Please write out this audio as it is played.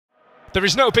There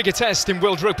is no bigger test in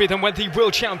World Rugby than when the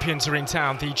world champions are in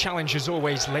town. The challenge is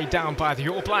always laid down by the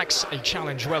All Blacks, a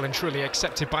challenge well and truly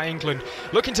accepted by England,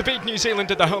 looking to beat New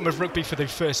Zealand at the home of rugby for the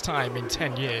first time in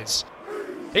 10 years.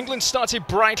 England started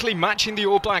brightly, matching the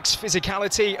All Blacks'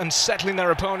 physicality, unsettling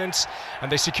their opponents,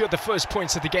 and they secured the first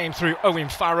points of the game through Owen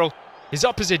Farrell. His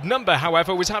opposite number,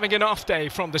 however, was having an off day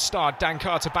from the start. Dan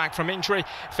Carter back from injury,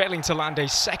 failing to land a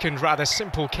second rather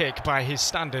simple kick by his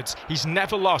standards. He's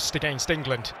never lost against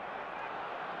England.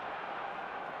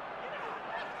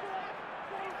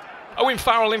 Owen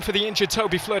Farrell in for the injured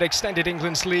Toby Flood extended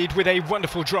England's lead with a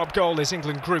wonderful drop goal as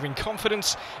England grew in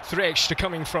confidence. 3 extra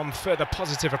coming from further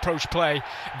positive approach play.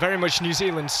 Very much New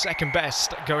Zealand's second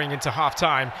best going into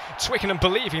half-time. Twickenham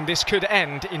believing this could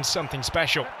end in something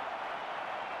special.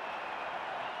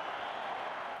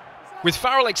 With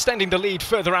Farrell extending the lead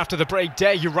further after the break,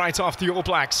 dare you write off the All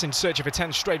Blacks in search of a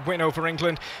 10th straight win over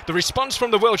England. The response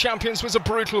from the world champions was a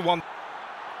brutal one.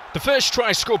 The first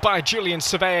try scored by Julian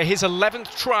Surveyor, his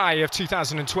 11th try of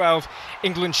 2012.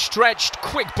 England stretched,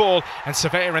 quick ball, and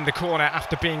Surveyor in the corner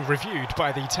after being reviewed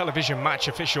by the television match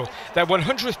official. Their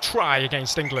 100th try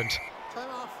against England.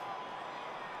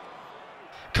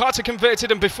 Carter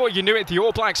converted, and before you knew it, the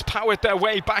All Blacks powered their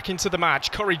way back into the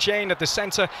match. Corey Jane at the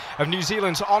centre of New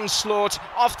Zealand's onslaught,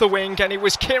 off the wing, and it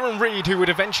was Kieran Reid who would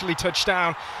eventually touch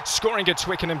down, scoring at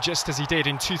Twickenham just as he did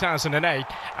in 2008,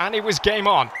 and it was game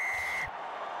on.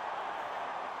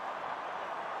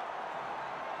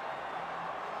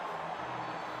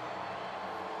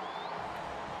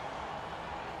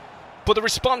 But the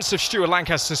response of Stuart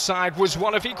Lancaster's side was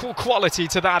one of equal quality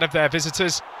to that of their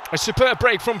visitors. A superb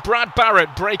break from Brad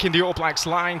Barrett, breaking the All Blacks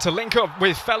line to link up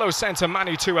with fellow centre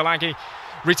Manu Tuilagi,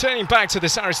 returning back to the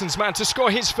Saracens man to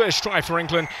score his first try for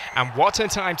England, and what a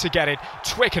time to get it.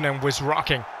 Twickenham was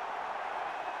rocking.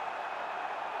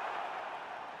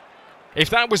 If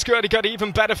that was good, it got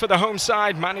even better for the home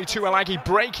side. Manu Tuilagi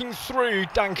breaking through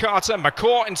Dan Carter,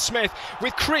 McCaw and Smith,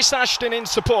 with Chris Ashton in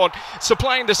support,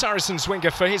 supplying the Saracens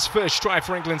winger for his first try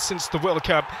for England since the World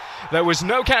Cup. There was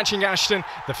no catching Ashton.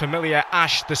 The familiar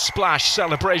Ash the Splash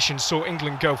celebration saw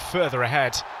England go further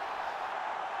ahead.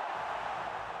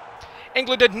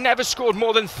 England had never scored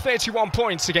more than 31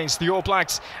 points against the All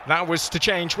Blacks. That was to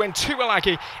change when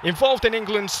Tuilagi, involved in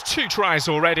England's 2 tries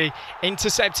already,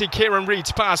 intercepted Kieran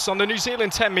Reid's pass on the New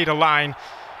Zealand 10-metre line.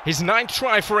 His 9th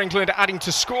try for England, adding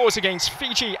to scores against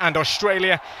Fiji and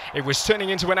Australia. It was turning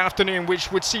into an afternoon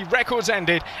which would see records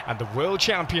ended and the world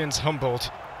champions humbled.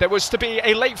 There was to be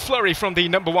a late flurry from the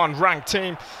 #1 ranked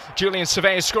team. Julian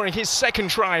Surveyor scoring his 2nd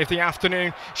try of the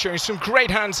afternoon, showing some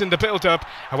great hands in the build-up.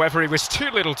 However, it was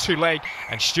too little too late,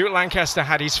 and Stuart Lancaster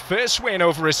had his first win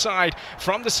over a side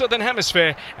from the Southern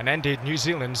Hemisphere and ended New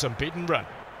Zealand's unbeaten run.